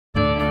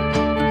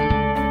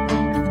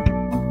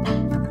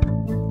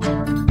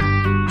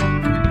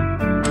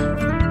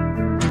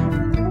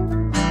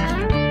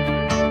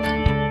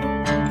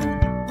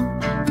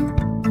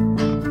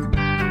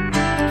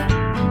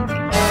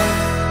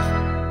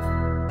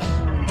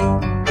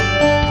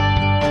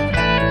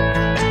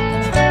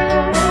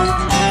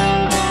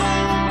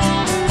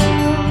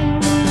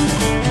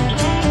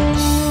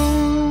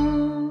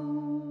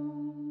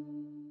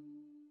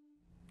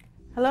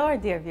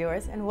dear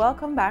viewers, and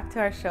welcome back to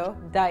our show,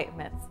 Diet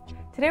Myths.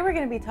 Today we're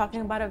going to be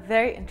talking about a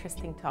very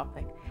interesting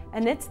topic,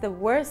 and it's the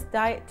worst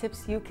diet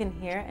tips you can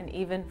hear and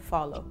even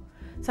follow.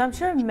 So I'm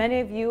sure many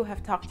of you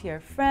have talked to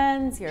your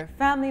friends, your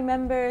family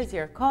members,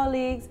 your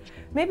colleagues,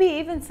 maybe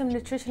even some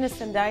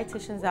nutritionists and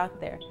dietitians out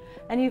there,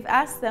 and you've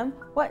asked them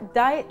what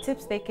diet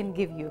tips they can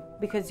give you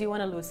because you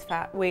want to lose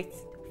weight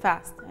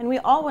fast, and we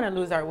all want to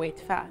lose our weight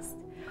fast.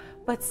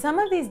 But some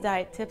of these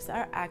diet tips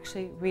are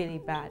actually really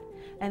bad,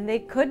 and they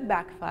could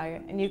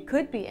backfire, and you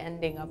could be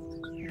ending up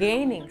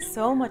gaining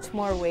so much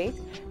more weight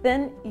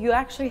than you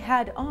actually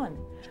had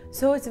on.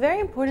 So it's very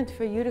important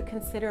for you to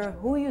consider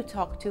who you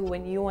talk to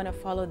when you want to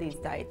follow these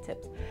diet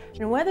tips,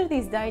 and whether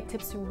these diet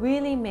tips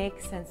really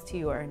make sense to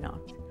you or not.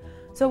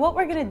 So what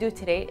we're going to do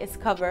today is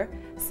cover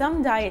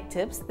some diet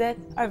tips that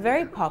are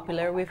very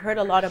popular. We've heard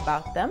a lot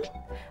about them,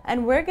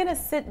 and we're going to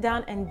sit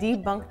down and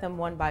debunk them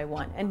one by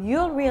one, and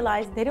you'll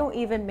realize they don't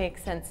even make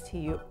sense to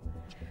you.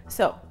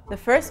 So the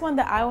first one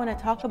that I want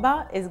to talk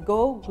about is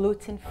go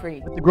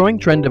gluten-free. With the growing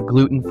trend of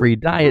gluten-free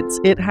diets,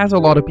 it has a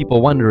lot of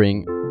people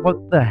wondering,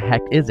 what the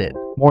heck is it?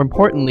 More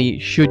importantly,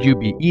 should you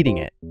be eating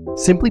it?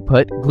 Simply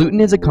put,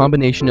 gluten is a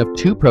combination of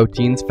two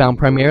proteins found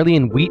primarily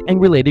in wheat and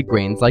related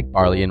grains like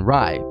barley and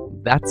rye.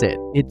 That's it.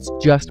 It's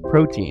just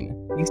protein.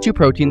 These two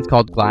proteins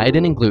called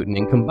gliadin and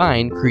glutenin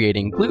combine,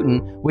 creating gluten,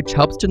 which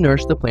helps to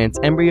nourish the plant's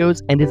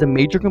embryos and is a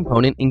major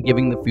component in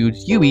giving the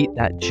foods you eat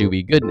that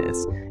chewy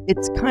goodness.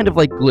 It's kind of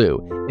like glue.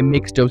 It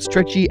makes dough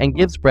stretchy and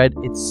gives bread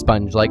its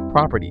sponge-like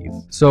properties.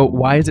 So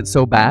why is it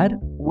so bad?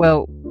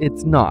 Well,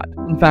 it's not.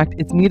 In fact,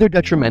 it's neither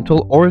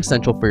detrimental or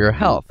essential for your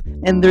health,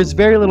 and there's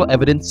very little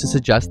evidence to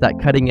suggest that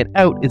cutting it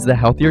out is the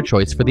healthier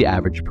choice for the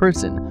average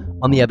person.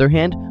 On the other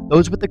hand,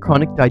 those with the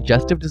chronic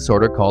digestive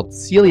disorder called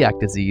celiac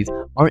disease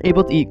aren't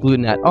able to eat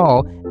gluten at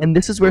all, and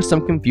this is where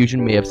some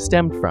confusion may have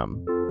stemmed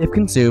from. If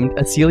consumed,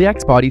 a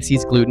celiac's body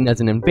sees gluten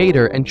as an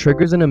invader and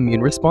triggers an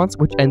immune response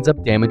which ends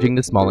up damaging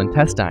the small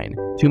intestine.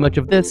 Too much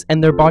of this,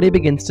 and their body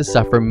begins to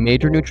suffer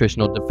major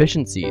nutritional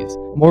deficiencies.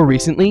 More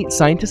recently,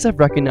 scientists have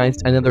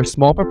recognized another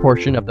small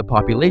proportion of the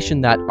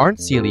population that aren't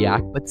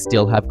celiac but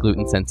still have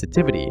gluten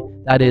sensitivity.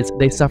 That is,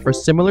 they suffer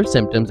similar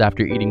symptoms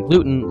after eating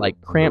gluten like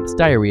cramps,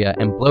 diarrhea,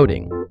 and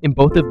bloating. In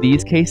both of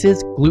these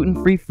cases,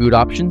 gluten-free food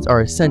options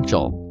are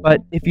essential. But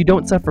if you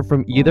don't suffer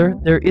from either,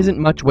 there isn't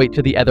much weight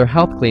to the other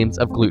health claims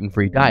of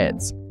gluten-free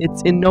diets.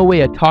 It's in no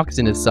way a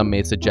toxin as some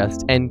may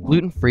suggest, and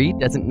gluten-free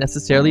doesn't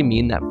necessarily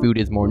mean that food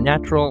is more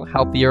natural,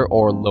 healthier,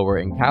 or lower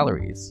in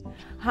calories.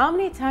 How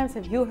many times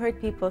have you heard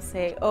people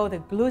say, oh, the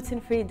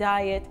gluten-free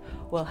diet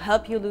will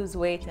help you lose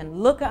weight,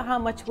 and look at how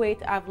much weight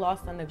I've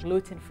lost on the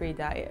gluten-free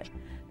diet?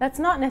 That's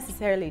not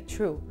necessarily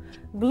true.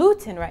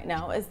 Gluten right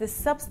now is the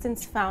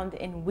substance found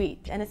in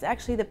wheat, and it's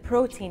actually the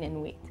protein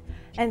in wheat.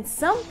 And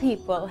some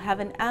people have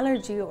an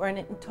allergy or an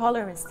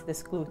intolerance to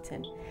this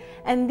gluten.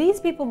 And these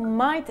people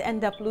might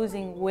end up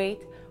losing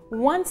weight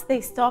once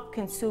they stop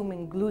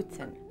consuming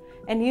gluten.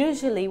 And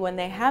usually when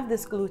they have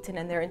this gluten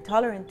and they're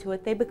intolerant to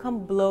it, they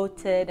become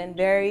bloated and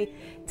very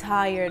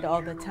tired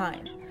all the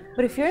time.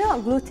 But if you're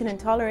not gluten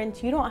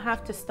intolerant, you don't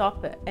have to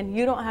stop it, and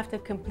you don't have to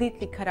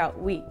completely cut out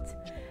wheat.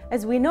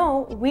 As we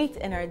know, wheat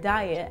in our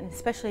diet, and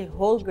especially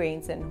whole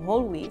grains and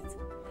whole wheat,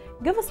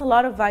 give us a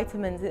lot of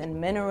vitamins and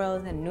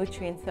minerals and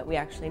nutrients that we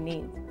actually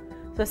need.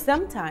 So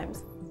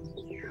sometimes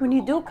when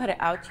you do cut it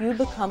out, you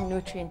become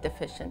nutrient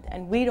deficient,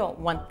 and we don't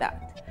want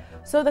that.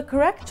 So the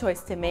correct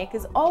choice to make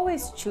is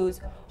always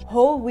choose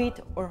whole wheat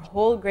or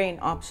whole grain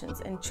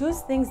options, and choose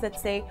things that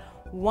say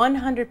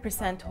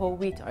 100% whole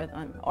wheat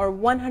or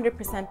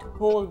 100%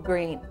 whole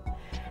grain.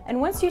 And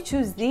once you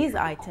choose these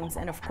items,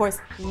 and of course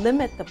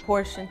limit the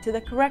portion to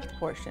the correct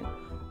portion,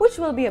 which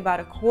will be about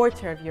a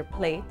quarter of your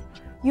plate,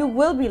 you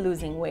will be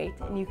losing weight,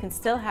 and you can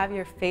still have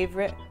your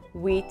favorite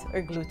wheat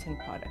or gluten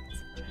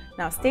products.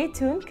 Now stay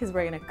tuned, because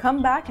we're going to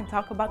come back and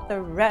talk about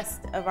the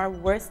rest of our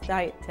worst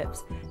diet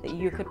tips that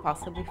you could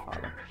possibly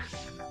follow.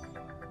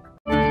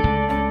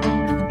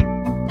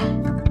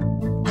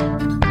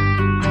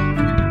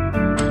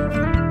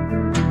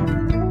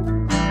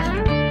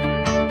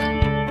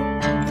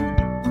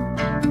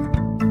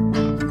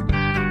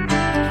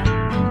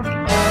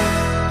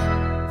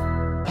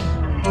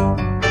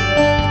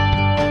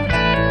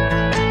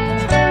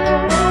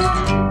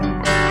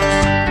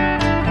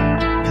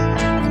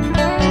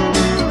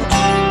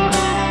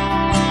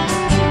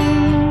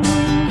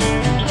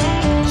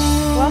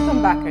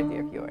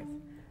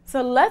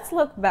 So let's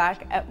look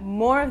back at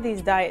more of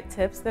these diet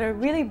tips that are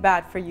really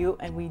bad for you,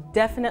 and we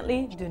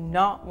definitely do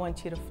not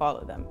want you to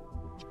follow them.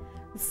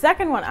 The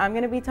second one I'm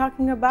going to be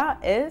talking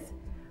about is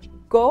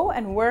go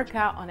and work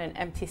out on an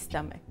empty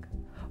stomach,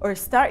 or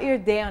start your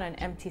day on an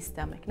empty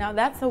stomach. Now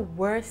that's the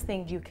worst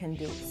thing you can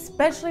do,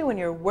 especially when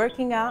you're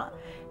working out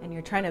and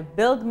you're trying to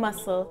build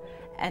muscle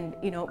and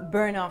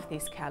burn off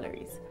these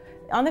calories.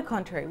 On the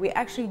contrary, we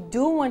actually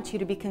do want you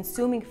to be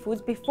consuming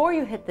foods before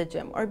you hit the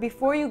gym or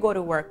before you go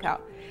to work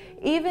out,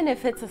 even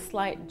if it's a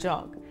slight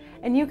jog.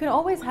 And you can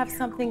always have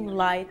something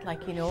light,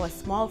 like a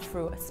small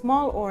fruit, a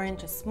small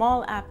orange, a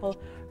small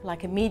apple,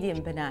 like a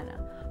medium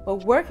banana.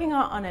 But working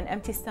out on an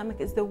empty stomach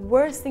is the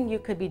worst thing you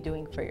could be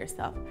doing for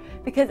yourself,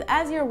 because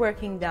as you're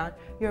working down,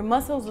 your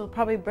muscles will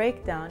probably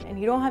break down and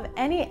you don't have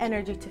any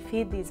energy to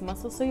feed these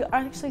muscles, so you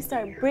actually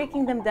start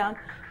breaking them down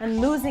and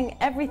losing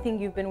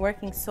everything you've been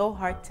working so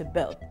hard to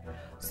build.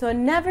 So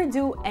never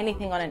do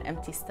anything on an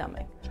empty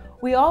stomach.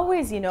 We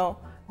always,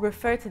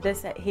 refer to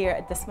this here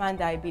at Dasman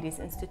Diabetes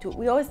Institute.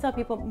 We always tell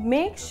people,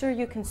 make sure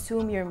you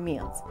consume your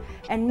meals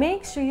and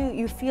make sure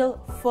you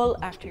feel full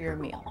after your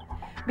meal.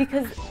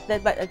 Because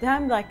by the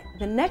time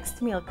the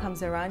next meal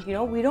comes around,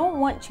 we don't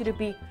want you to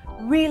be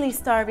really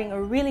starving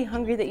or really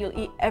hungry that you'll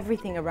eat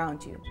everything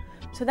around you.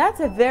 So that's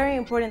a very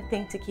important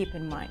thing to keep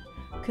in mind.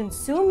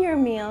 Consume your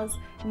meals,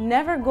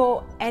 never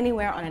go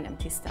anywhere on an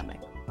empty stomach.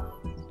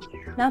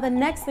 Now the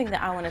next thing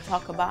that I want to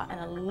talk about,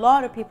 and a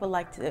lot of people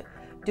like to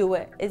do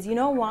it, is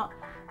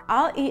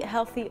I'll eat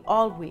healthy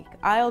all week.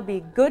 I'll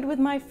be good with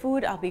my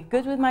food, I'll be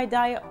good with my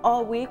diet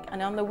all week,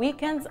 and on the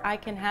weekends I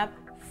can have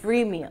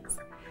free meals.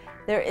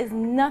 There is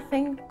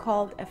nothing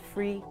called a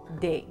free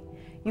day.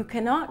 You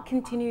cannot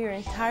continue your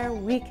entire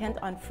weekend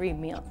on free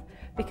meals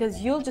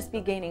because you'll just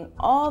be gaining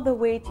all the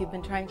weight you've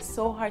been trying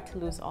so hard to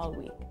lose all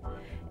week.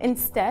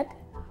 Instead,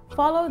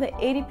 follow the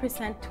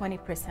 80%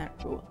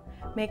 20% rule.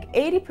 Make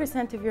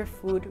 80% of your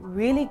food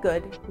really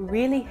good,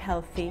 really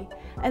healthy,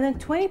 and then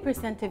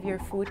 20% of your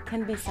food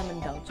can be some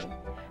indulgent.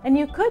 And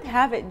you could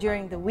have it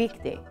during the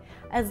weekday,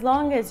 as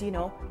long as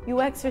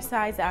you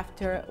exercise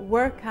after,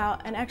 work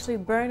out, and actually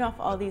burn off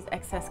all these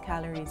excess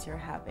calories you're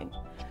having.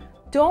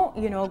 Don't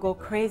go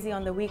crazy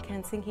on the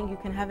weekends thinking you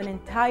can have an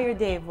entire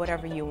day of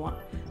whatever you want,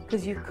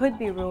 because you could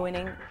be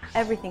ruining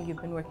everything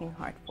you've been working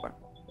hard for.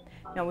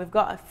 Now we've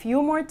got a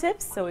few more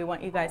tips, so we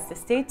want you guys to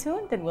stay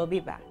tuned and we'll be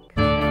back.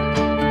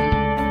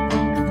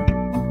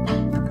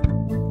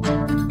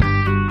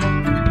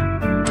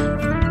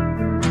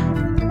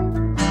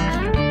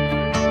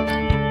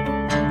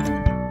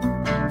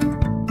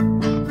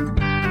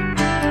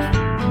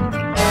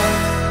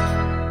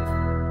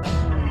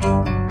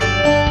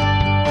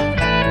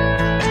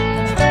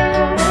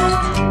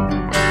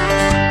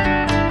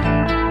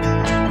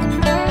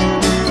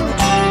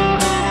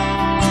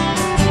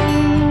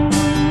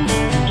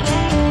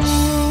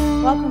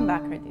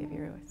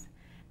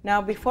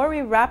 Now, before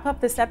we wrap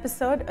up this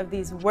episode of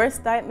these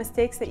worst diet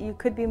mistakes that you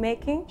could be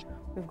making,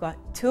 we've got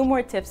 2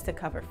 more tips to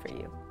cover for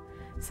you.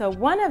 So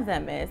one of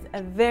them is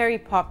a very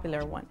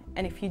popular one,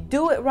 and if you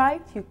do it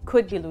right, you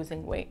could be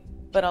losing weight.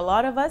 But a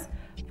lot of us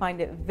find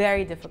it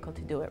very difficult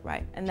to do it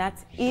right, and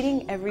that's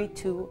eating every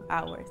 2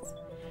 hours.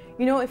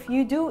 If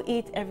you do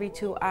eat every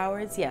 2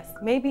 hours, yes,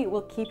 maybe it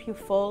will keep you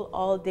full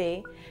all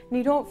day, and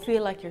you don't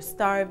feel like you're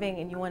starving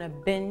and you want to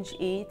binge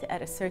eat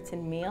at a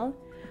certain meal,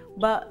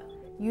 but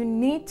you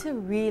need to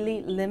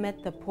really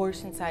limit the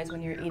portion size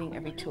when you're eating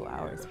every 2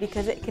 hours,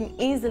 because it can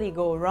easily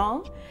go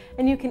wrong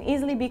and you can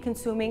easily be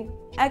consuming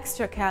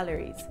extra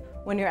calories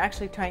when you're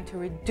actually trying to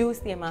reduce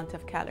the amount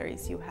of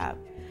calories you have.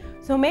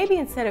 So maybe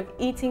instead of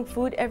eating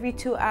food every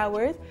 2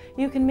 hours,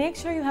 you can make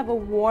sure you have a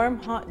warm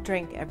hot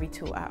drink every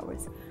 2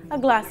 hours. A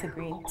glass of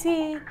green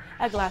tea,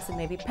 a glass of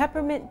maybe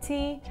peppermint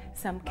tea,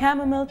 some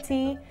chamomile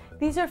tea.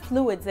 These are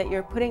fluids that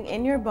you're putting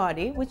in your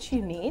body, which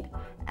you need,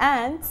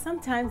 and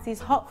sometimes these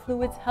hot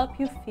fluids help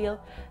you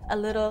feel a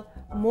little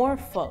more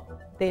full.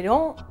 They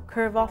don't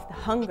curve off the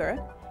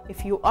hunger.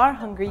 If you are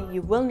hungry,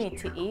 you will need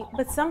to eat,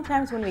 but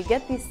sometimes when we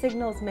get these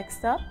signals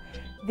mixed up,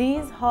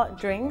 these hot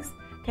drinks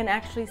can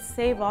actually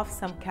save off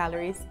some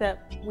calories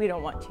that we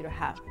don't want you to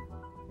have.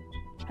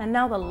 And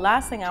now the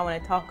last thing I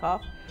want to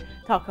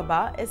talk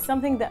about is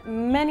something that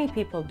many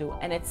people do,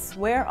 and it's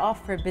swear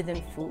off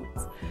forbidden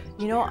foods.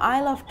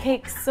 I love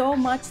cake so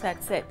much,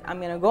 that's it. I'm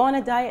gonna go on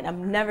a diet and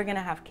I'm never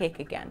gonna have cake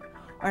again,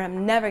 or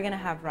I'm never gonna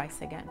have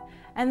rice again.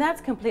 And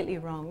that's completely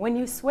wrong. When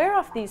you swear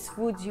off these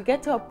foods, you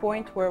get to a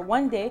point where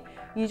one day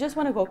you just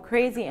want to go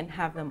crazy and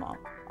have them all.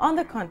 On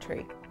the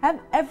contrary, have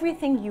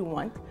everything you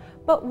want,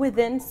 but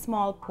within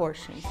small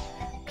portions.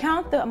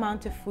 Count the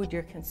amount of food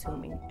you're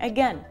consuming.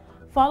 Again,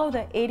 follow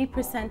the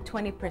 80%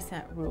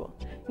 20% rule.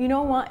 You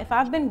know what, if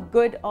I've been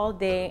good all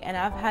day and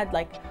I've had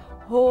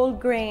whole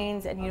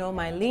grains and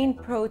my lean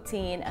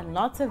protein and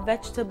lots of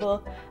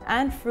vegetable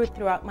and fruit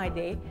throughout my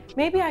day,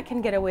 maybe I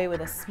can get away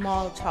with a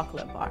small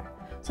chocolate bar.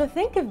 So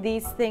think of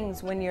these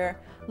things when you're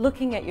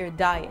looking at your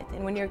diet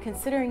and when you're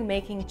considering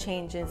making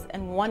changes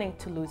and wanting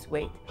to lose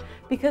weight,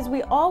 because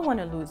we all want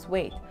to lose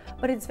weight,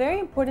 but it's very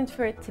important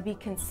for it to be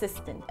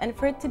consistent and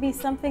for it to be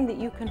something that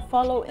you can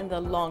follow in the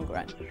long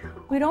run.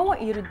 We don't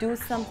want you to do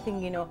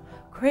something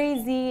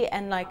crazy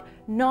and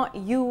not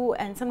you,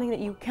 and something that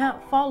you can't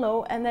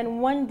follow and then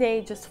one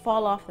day just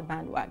fall off the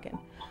bandwagon.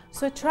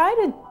 So try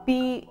to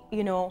be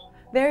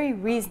very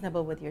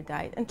reasonable with your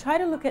diet and try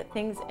to look at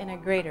things in a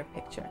greater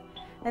picture.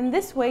 And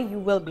this way you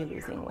will be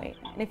losing weight.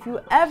 And if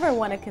you ever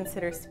want to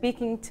consider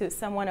speaking to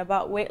someone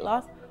about weight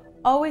loss,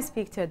 always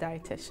speak to a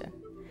dietitian.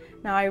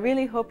 Now, I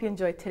really hope you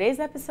enjoyed today's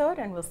episode,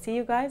 and we'll see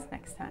you guys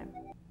next time.